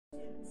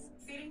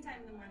Feeding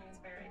time in the morning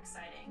is very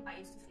exciting. I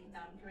used to feed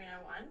them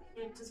Purina 1.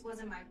 It just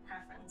wasn't my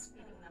preference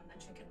feeding them the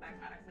chicken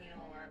byproduct meal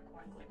or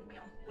corn gluten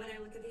meal. When I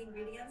look at the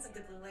ingredients of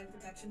the Blue Light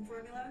Protection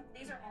formula,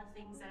 These are all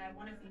things that I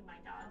want to feed my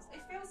dogs.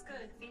 It feels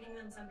good feeding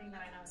them something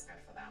that I know is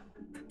good for them.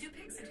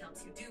 Dupixent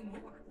helps you do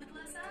more with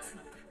less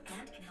asthma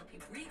and can help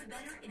you breathe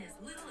better in as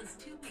little as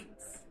 2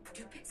 weeks.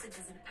 Dupixent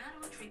is an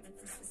add-on treatment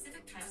for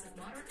specific types of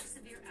moderate to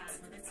severe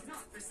asthma that's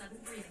not for sudden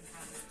breathing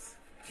problems.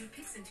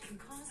 Dupixent can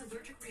cause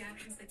allergic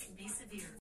reactions that can be severe.